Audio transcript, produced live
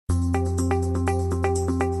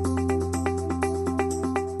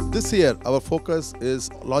This year, our focus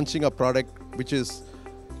is launching a product which is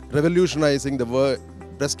revolutionizing the world.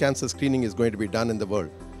 Breast cancer screening is going to be done in the world.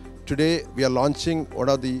 Today, we are launching one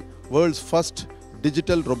of the world's first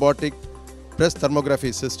digital robotic breast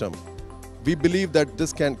thermography system. We believe that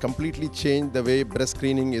this can completely change the way breast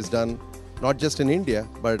screening is done, not just in India,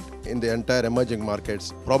 but in the entire emerging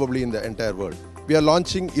markets, probably in the entire world. We are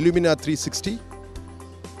launching Illumina 360,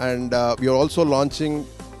 and we are also launching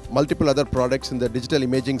multiple other products in the digital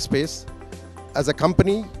imaging space. As a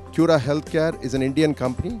company, Cura Healthcare is an Indian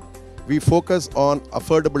company. We focus on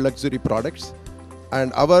affordable luxury products,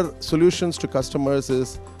 and our solutions to customers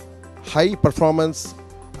is high performance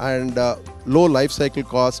and low life cycle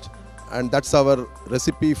cost, and that's our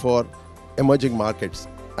recipe for emerging markets.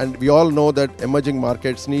 And we all know that emerging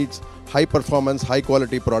markets needs high performance, high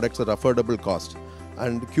quality products at affordable cost.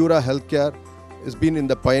 And Cura Healthcare has been in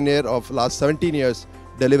the pioneer of last 17 years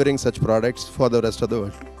delivering such products for the rest of the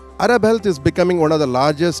world. Arab Health is becoming one of the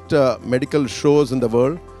largest medical shows in the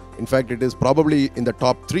world. In fact, it is probably in the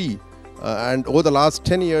top 3. And over the last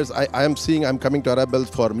 10 years, I'm coming to Arab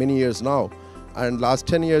Health for many years now. And last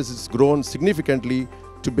 10 years, it's grown significantly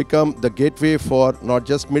to become the gateway for not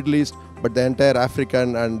just Middle East, but the entire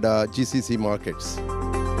African and GCC markets.